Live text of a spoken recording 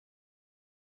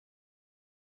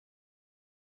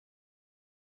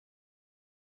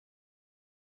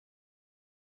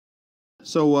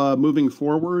So moving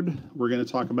forward, we're going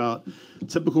to talk about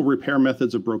typical repair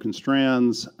methods of broken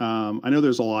strands. I know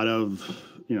there's a lot of,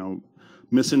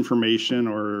 misinformation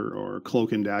or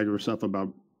cloak and dagger stuff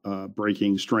about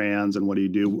breaking strands and what do you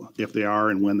do if they are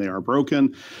and when they are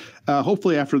broken.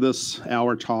 Hopefully after this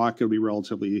hour talk, it'll be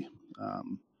relatively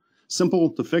simple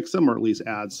to fix them, or at least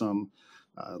add some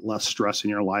less stress in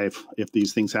your life if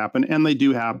these things happen. And they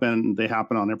do happen. They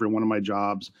happen on every one of my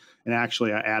jobs. And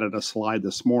actually, I added a slide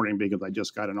this morning because I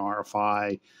just got an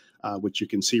RFI, which you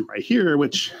can see right here,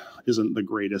 which isn't the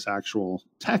greatest actual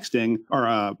texting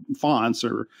or fonts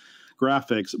or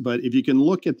graphics. But if you can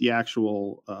look at the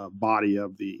actual body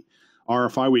of the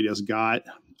RFI we just got,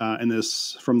 and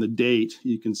this from the date,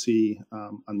 you can see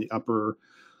on the upper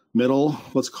middle,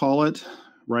 let's call it,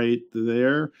 right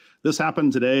there. This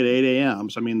happened today at 8 a.m.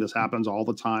 So, I mean, this happens all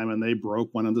the time. And they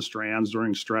broke one of the strands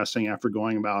during stressing after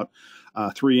going about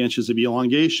 3 inches of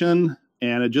elongation.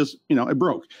 And it just, it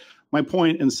broke. My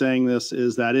point in saying this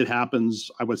is that it happens,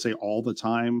 I would say, all the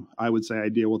time. I would say I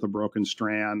deal with a broken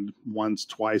strand once,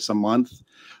 twice a month.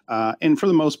 And for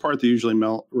the most part, they're usually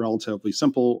relatively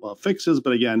simple fixes.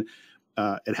 But again,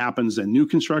 it happens in new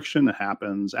construction, it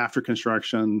happens after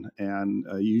construction, and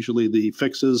usually the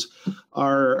fixes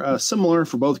are similar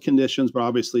for both conditions, but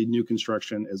obviously new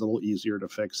construction is a little easier to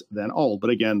fix than old.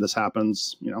 But again, this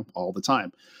happens, all the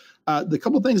time. The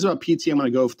couple of things about PT I'm going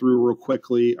to go through real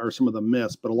quickly are some of the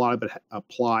myths, but a lot of it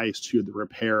applies to the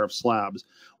repair of slabs.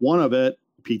 One of it,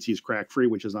 PT is crack-free,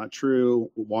 which is not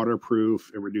true. Waterproof,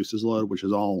 it reduces load, which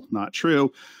is all not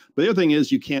true. But the other thing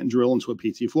is you can't drill into a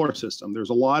PT floor system.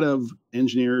 There's a lot of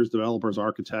engineers, developers,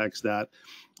 architects that,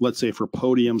 let's say for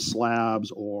podium slabs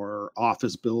or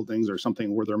office buildings or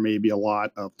something where there may be a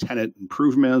lot of tenant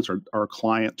improvements or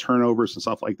client turnovers and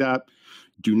stuff like that,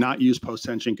 do not use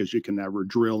post-tension because you can never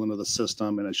drill into the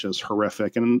system and it's just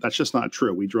horrific. And that's just not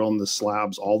true. We drill in the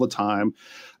slabs all the time.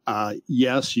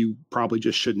 Yes, you probably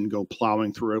just shouldn't go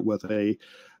plowing through it with a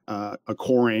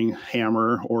coring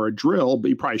hammer or a drill, but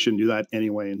you probably shouldn't do that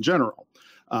anyway in general.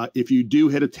 If you do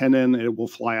hit a tenon, it will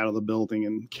fly out of the building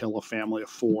and kill a family of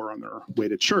 4 on their way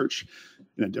to church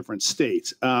in a different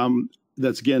state.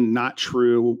 That's, again, not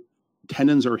true.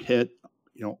 Tenons are hit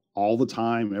all the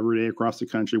time, every day across the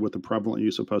country with the prevalent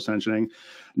use of post-tensioning.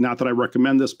 Not that I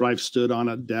recommend this, but I've stood on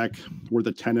a deck where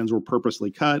the tenons were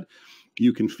purposely cut.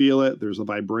 You can feel it. There's a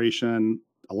vibration.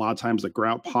 A lot of times the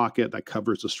grout pocket that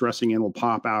covers the stressing in will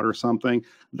pop out or something.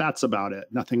 That's about it.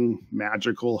 Nothing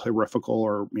magical, horrifical,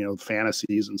 or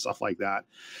fantasies and stuff like that.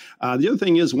 The other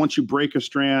thing is once you break a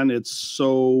strand, it's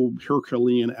so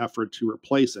Herculean effort to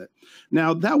replace it.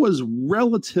 Now, that was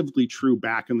relatively true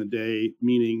back in the day,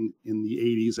 meaning in the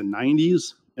 80s and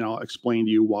 90s. And I'll explain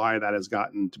to you why that has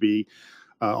gotten to be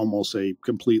almost a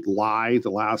complete lie,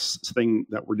 the last thing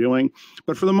that we're doing.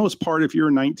 But for the most part, if you're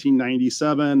in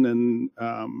 1997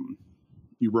 and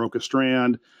you broke a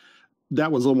strand,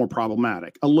 that was a little more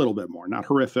problematic, a little bit more, not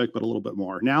horrific, but a little bit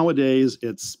more. Nowadays,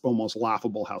 it's almost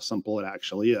laughable how simple it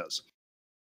actually is.